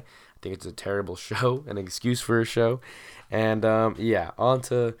die. I think it's a terrible show, an excuse for a show. And on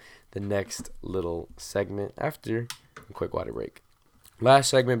to the next little segment after a quick water break.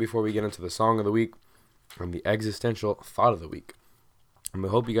 Last segment before we get into the song of the week and the existential thought of the week. I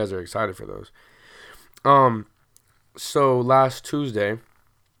hope you guys are excited for those. So last Tuesday,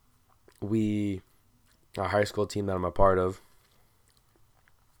 our high school team that I'm a part of,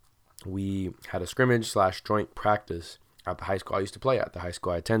 we had a scrimmage / joint practice at the high school I used to play at, the high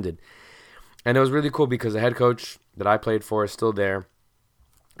school I attended. And it was really cool because the head coach that I played for is still there.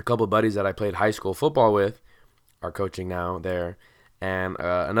 A couple of buddies that I played high school football with are coaching now there. And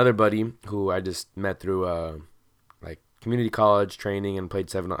another buddy who I just met through community college training and played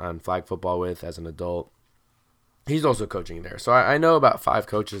 7-on flag football with as an adult. He's also coaching there. So I know about 5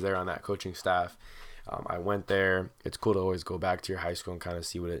 coaches there on that coaching staff. I went there. It's cool to always go back to your high school and kind of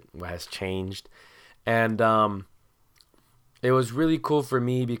see what has changed. And it was really cool for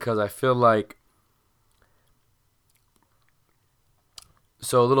me because I feel like,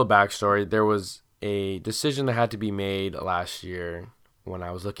 so a little backstory, there was a decision that had to be made last year when I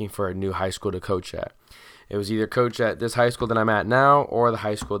was looking for a new high school to coach at. It was either coach at this high school that I'm at now or the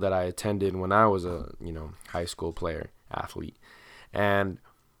high school that I attended when I was a, high school player, athlete. And,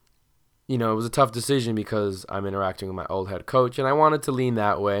 it was a tough decision because I'm interacting with my old head coach and I wanted to lean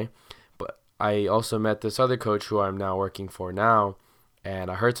that way. But I also met this other coach who I'm now working for now, and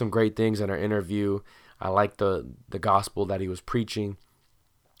I heard some great things in our interview. I liked the gospel that he was preaching.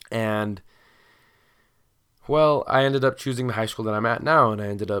 And, well, I ended up choosing the high school that I'm at now, and I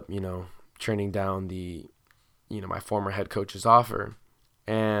ended up, turning down my former head coach's offer.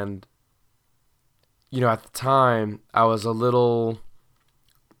 And, at the time, I was a little,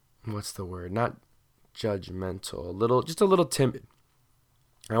 what's the word? Not judgmental, just a little timid.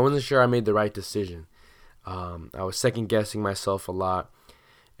 I wasn't sure I made the right decision. I was second guessing myself a lot.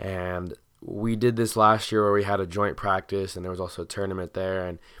 And we did this last year where we had a joint practice and there was also a tournament there.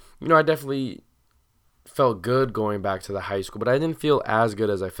 And, I definitely felt good going back to the high school, but I didn't feel as good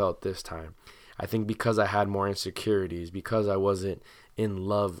as I felt this time. I think because I had more insecurities, because I wasn't in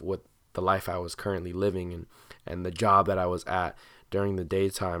love with the life I was currently living and the job that I was at during the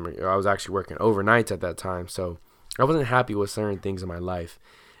daytime. Or I was actually working overnights at that time, so I wasn't happy with certain things in my life.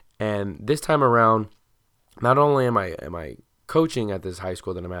 And this time around, not only am I coaching at this high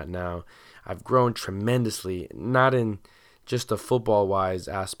school that I'm at now, I've grown tremendously, not in just a football-wise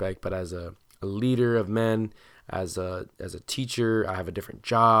aspect, but as a leader of men, as a teacher. I have a different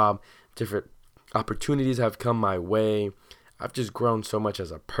job, different opportunities have come my way. I've just grown so much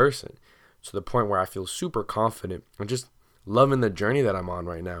as a person to the point where I feel super confident and just loving the journey that I'm on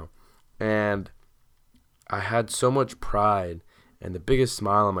right now. And I had so much pride and the biggest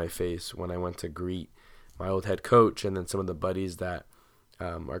smile on my face when I went to greet my old head coach and then some of the buddies that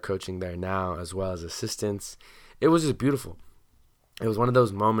are coaching there now, as well as assistants. It was just beautiful. It was one of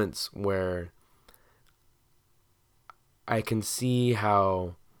those moments where I can see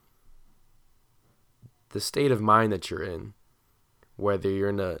how the state of mind that you're in, whether you're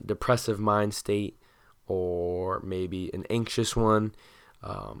in a depressive mind state or maybe an anxious one,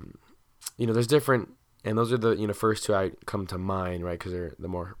 there's different, and those are the first 2 I come to mind, right, because they're the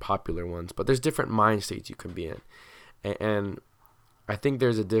more popular ones. But there's different mind states you can be in, and I think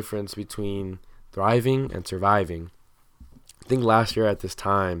there's a difference between thriving and surviving. I think last year at this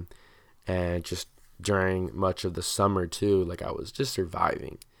time, and just during much of the summer too, I was just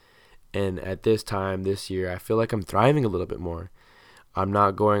surviving. And at this time this year, I feel like I'm thriving a little bit more. I'm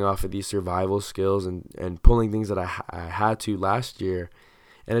not going off of these survival skills and pulling things that I had to last year.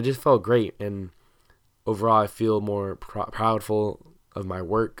 And it just felt great. And overall, I feel more proudful of my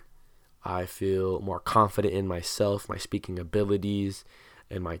work. I feel more confident in myself, my speaking abilities,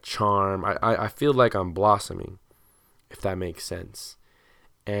 and my charm. I feel like I'm blossoming, if that makes sense.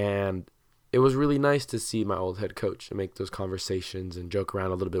 And it was really nice to see my old head coach and make those conversations and joke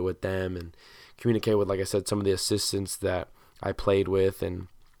around a little bit with them and communicate with, like I said, some of the assistants that I played with. And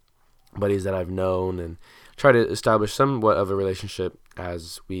buddies that I've known, and try to establish somewhat of a relationship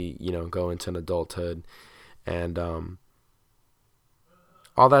as we, go into an adulthood. And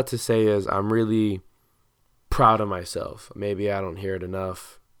all that to say is I'm really proud of myself. Maybe I don't hear it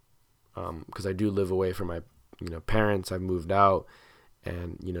enough because I do live away from my, parents. I've moved out,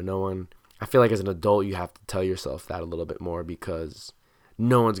 and, no one, I feel like as an adult, you have to tell yourself that a little bit more, because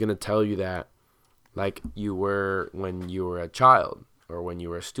no one's going to tell you that like you were when you were a child or when you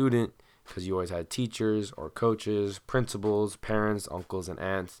were a student, because you always had teachers or coaches, principals, parents, uncles, and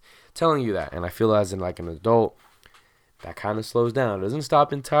aunts telling you that. And I feel as in like an adult, that kind of slows down. It doesn't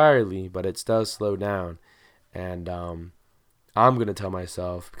stop entirely, but it does slow down. And I'm going to tell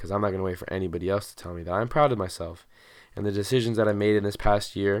myself, because I'm not going to wait for anybody else to tell me, that I'm proud of myself and the decisions that I made in this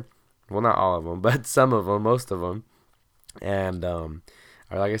past year. Well, not all of them, but some of them, most of them. And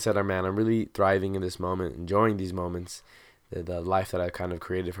like I said, I'm really thriving in this moment, enjoying these moments, the life that I've kind of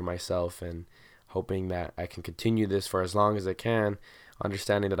created for myself, and hoping that I can continue this for as long as I can,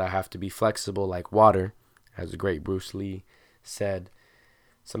 understanding that I have to be flexible like water, as the great Bruce Lee said.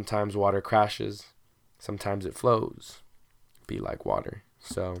 Sometimes water crashes, sometimes it flows. Be like water.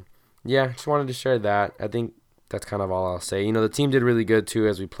 So, yeah, just wanted to share that. I think that's kind of all I'll say. The team did really good, too,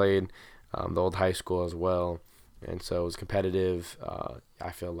 as we played the old high school as well. And so it was competitive.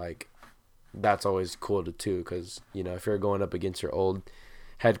 I feel like that's always cool to too, because if you're going up against your old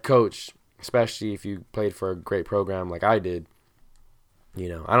head coach, especially if you played for a great program like I did, I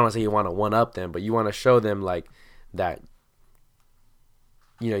don't want to say you want to one up them, but you want to show them like that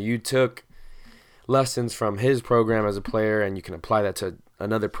you took lessons from his program as a player, and you can apply that to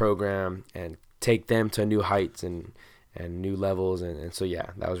another program and take them to new heights and new levels. And so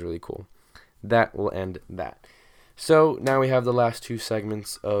yeah, that was really cool. That will end that. So now we have the last two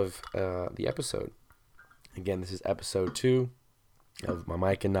segments of the episode. Again, this is episode 2 of my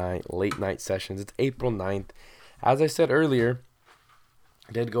Mike and I late night sessions. It's April 9th. As I said earlier,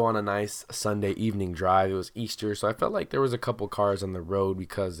 I did go on a nice Sunday evening drive. It was Easter, so I felt like there was a couple cars on the road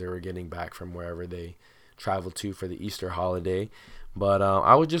because they were getting back from wherever they traveled to for the Easter holiday. But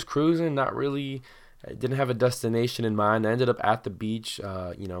I was just cruising, not really. I didn't have a destination in mind. I ended up at the beach,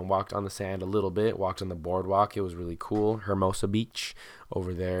 walked on the sand a little bit, walked on the boardwalk. It was really cool. Hermosa Beach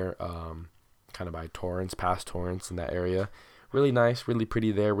over there, kind of by Torrance, past Torrance in that area. Really nice, really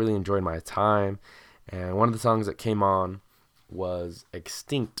pretty there. Really enjoyed my time. And one of the songs that came on was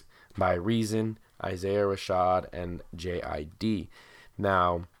Extinct by Reason, Isaiah Rashad, and J.I.D.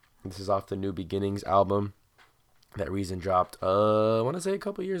 Now, this is off the New Beginnings album that Reason dropped, I want to say a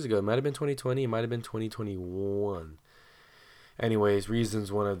couple years ago. It might have been 2020. It might have been 2021. Anyways,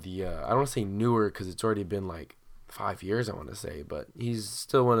 Reason's one of the, I don't want to say newer because it's already been like 5 years, I want to say. But he's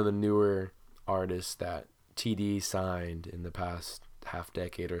still one of the newer artists that TD signed in the past half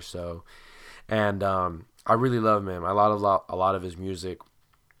decade or so. And I really love him. I love a lot of his music.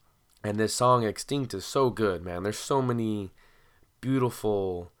 And this song, Extinct, is so good, man. There's so many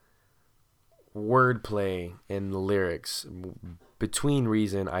beautiful wordplay in the lyrics between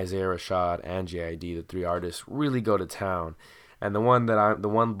Reason, Isaiah Rashad, and J.I.D. The three artists really go to town. And the one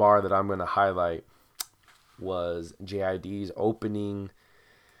bar that I'm going to highlight was J.I.D.'s opening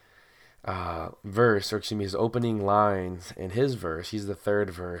his opening lines in his verse. He's the third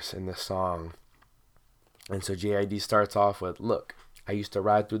verse in the song. And so J.I.D. starts off with, "Look, I used to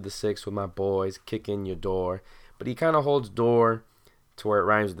ride through the 6 with my boys, kick in your door." But he kind of holds door to where it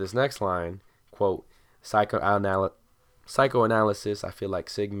rhymes with this next line. Quote, psychoanalysis, I feel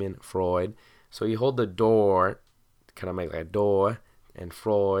like Sigmund Freud. So you hold the door, kind of make like a door, and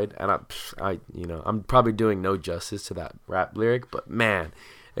Freud. And I'm probably doing no justice to that rap lyric, but man,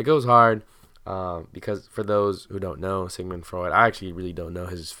 it goes hard. Because for those who don't know Sigmund Freud, I actually really don't know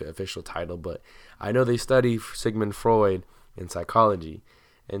his official title, but I know they study Sigmund Freud in psychology.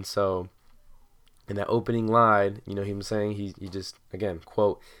 And so in that opening line, he was saying, he just, again,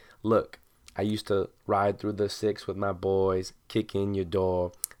 quote, "Look, I used to ride through the 6 with my boys, kick in your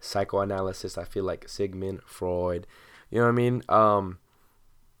door, psychoanalysis, I feel like Sigmund Freud." You know what I mean?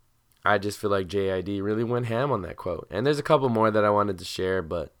 I just feel like J.I.D. really went ham on that quote. And there's a couple more that I wanted to share,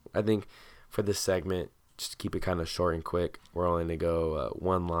 but I think for this segment, just to keep it kind of short and quick, we're only going to go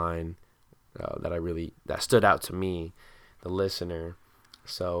one line that stood out to me, the listener.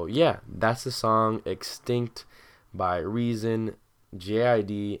 So, yeah, that's the song Extinct by Reason,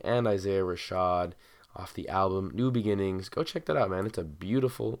 J.I.D., and Isaiah Rashad off the album New Beginnings. Go check that out, man. It's a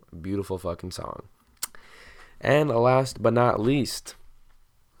beautiful, beautiful fucking song. And last but not least,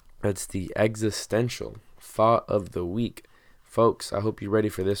 it's the Existential Thought of the Week. Folks, I hope you're ready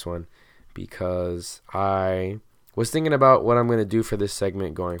for this one, because I was thinking about what I'm going to do for this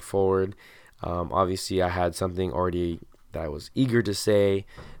segment going forward. Obviously, I had something already that I was eager to say.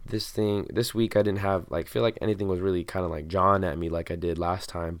 This week, I didn't have, feel like anything was really kind of like jawing at me like I did last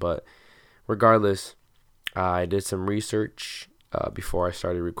time. But regardless, I did some research before I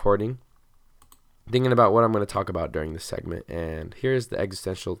started recording, thinking about what I'm going to talk about during this segment. And here's the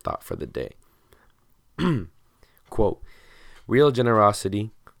existential thought for the day. Quote, real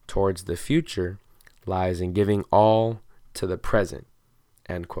generosity towards the future lies in giving all to the present,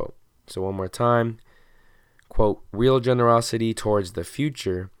 end quote. So one more time, quote, real generosity towards the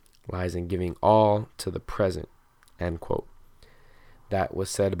future lies in giving all to the present, end quote. That was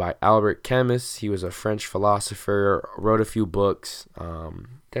said by Albert Camus. He was a French philosopher, wrote a few books.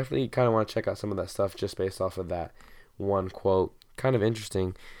 Definitely kind of want to check out some of that stuff just based off of that one quote. Kind of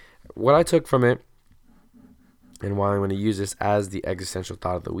interesting. What I took from it, and why I'm going to use this as the existential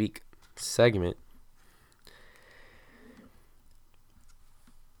thought of the week segment,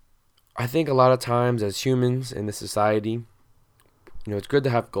 I think a lot of times as humans in this society, it's good to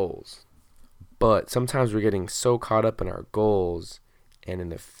have goals. But sometimes we're getting so caught up in our goals and in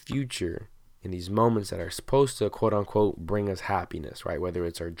the future, in these moments that are supposed to, quote unquote, bring us happiness, right? Whether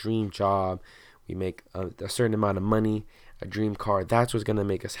it's our dream job, we make a certain amount of money, a dream car, that's what's going to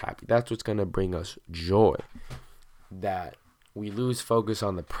make us happy. That's what's going to bring us joy. That we lose focus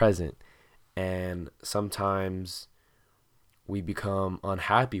on the present, and sometimes we become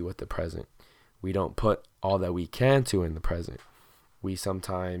unhappy with the present. We don't put all that we can to in the present. We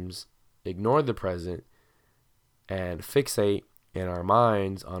sometimes ignore the present and fixate in our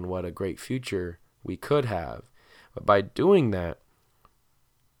minds on what a great future we could have. But by doing that,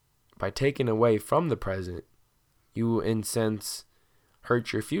 by taking away from the present, you in sense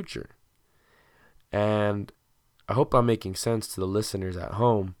hurt your future. And I hope I'm making sense to the listeners at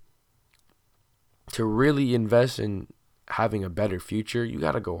home. To really invest in having a better future, you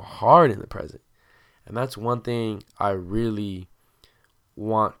got to go hard in the present. And that's one thing I really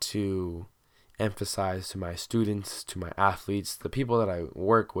want to emphasize to my students, to my athletes, the people that I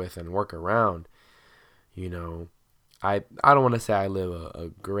work with and work around. I don't want to say I live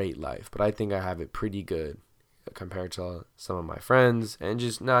a great life, but I think I have it pretty good compared to some of my friends, and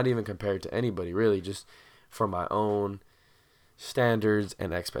just not even compared to anybody really, just for my own standards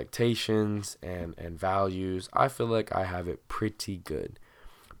and expectations and values. I feel like I have it pretty good.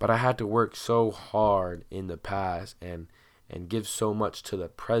 But I had to work so hard in the past and give so much to the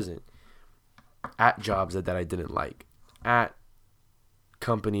present at jobs that I didn't like, at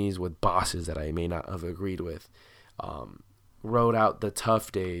companies with bosses that I may not have agreed with. Rode out the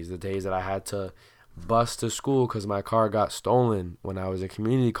tough days, the days that I had to bus to school because my car got stolen when I was in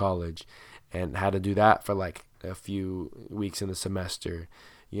community college, and had to do that for a few weeks in the semester.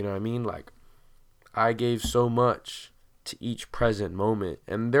 You know what I mean? I gave so much to each present moment,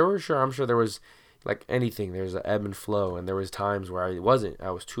 and I'm sure there was anything, there's an ebb and flow, and there was times where I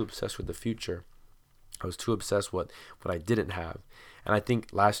was too obsessed with the future. I was too obsessed with what I didn't have. And I think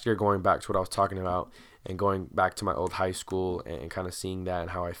last year, going back to what I was talking about and going back to my old high school and kind of seeing that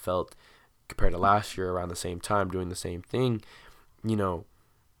and how I felt compared to last year around the same time doing the same thing,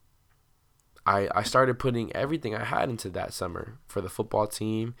 I started putting everything I had into that summer for the football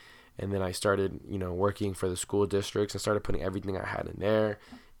team. And then I started, working for the school districts and started putting everything I had in there.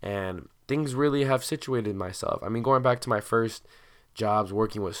 And things really have situated myself. I mean, going back to my first jobs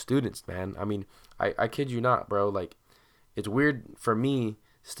working with students, man. I mean, I kid you not, bro. It's weird for me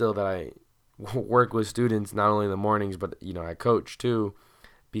still that I work with students, not only in the mornings, but, I coach too,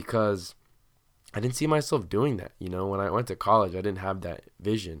 because I didn't see myself doing that. When I went to college, I didn't have that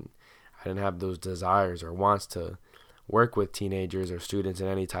vision. I didn't have those desires or wants to work with teenagers or students in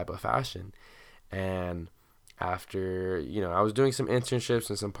any type of fashion. And after, I was doing some internships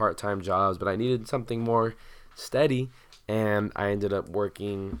and some part-time jobs, but I needed something more steady. And I ended up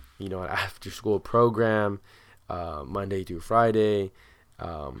working, an after-school program, Monday through Friday,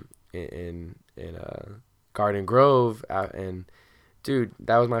 in Garden Grove. And dude,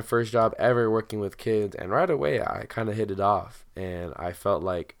 that was my first job ever working with kids. And right away, I kind of hit it off, and I felt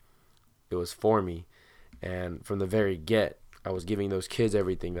like it was for me. And from the very get, I was giving those kids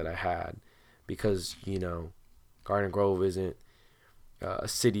everything that I had, because, Garden Grove isn't a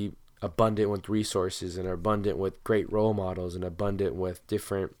city abundant with resources and abundant with great role models and abundant with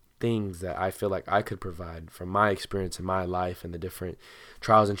different things that I feel like I could provide from my experience in my life and the different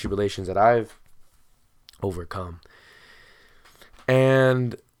trials and tribulations that I've overcome.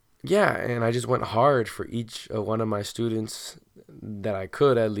 And yeah, and I just went hard for each one of my students that I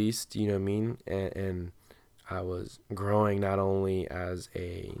could, at least, you know what I mean? And I was growing not only as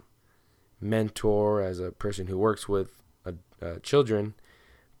a mentor, as a person who works with children,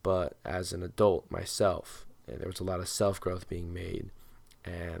 but as an adult myself. And there was a lot of self-growth being made.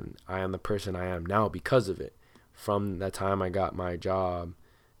 And I am the person I am now because of it. From the time I got my job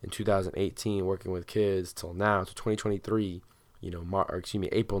in 2018 working with kids till now, to 2023,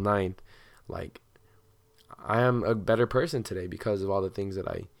 April 9th, like, I am a better person today because of all the things that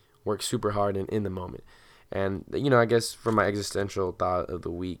I work super hard in the moment. And, I guess for my existential thought of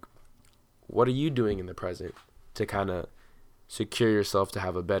the week, what are you doing in the present to kind of secure yourself to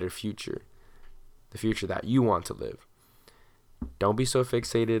have a better future, the future that you want to live? Don't be so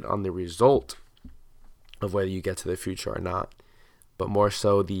fixated on the result of whether you get to the future or not, but more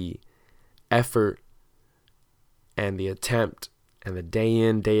so the effort and the attempt and the day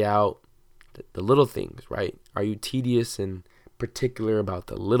in, day out, the little things, right? Are you tedious and particular about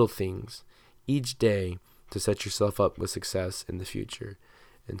the little things each day to set yourself up with success in the future?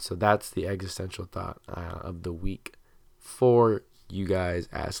 And so that's the existential thought of the week for you guys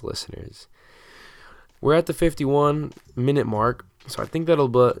as listeners. We're at the 51-minute mark, so I think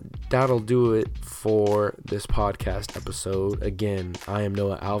that'll do it for this podcast episode. Again, I am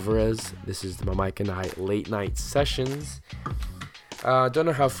Noah Alvarez. This is the Mike and I late night sessions. Don't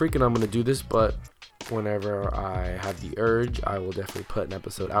know how frequent I'm going to do this, but whenever I have the urge, I will definitely put an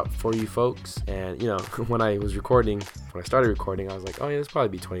episode out for you folks. And, when I started recording, I was like, oh yeah, this will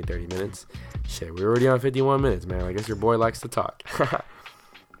probably be 20, 30 minutes. Shit, we're already on 51 minutes, man. I guess your boy likes to talk.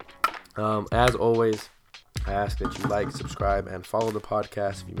 As always, I ask that you like, subscribe, and follow the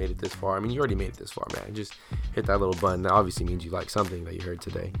podcast if you made it this far. I mean, you already made it this far, man. Just hit that little button. That obviously means you like something that you heard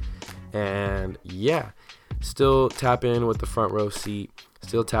today. And yeah, still tap in with the Front Row Seat.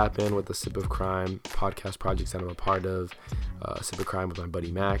 Still tap in with the Sip of Crime podcast projects that I'm a part of. Sip of Crime with my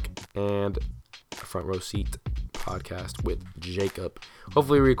buddy Mac, and a Front Row Seat podcast with Jacob.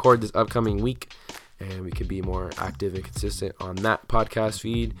 Hopefully we record this upcoming week and we could be more active and consistent on that podcast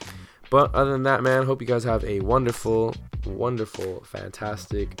feed. But other than that, man, hope you guys have a wonderful, wonderful,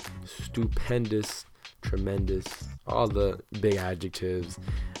 fantastic, stupendous, tremendous, all the big adjectives.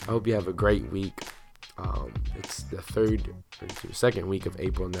 I hope you have a great week. It's the second week of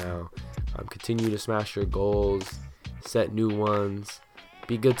April now. Continue to smash your goals, set new ones,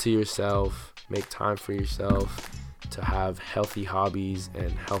 be good to yourself, make time for yourself to have healthy hobbies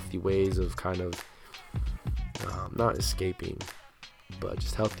and healthy ways of kind of not escaping, but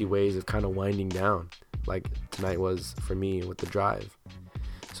just healthy ways of kind of winding down, like tonight was for me with the drive.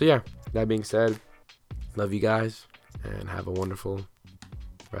 So yeah, that being said, love you guys and have a wonderful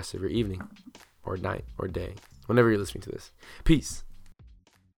rest of your evening or night or day, whenever you're listening to this. Peace.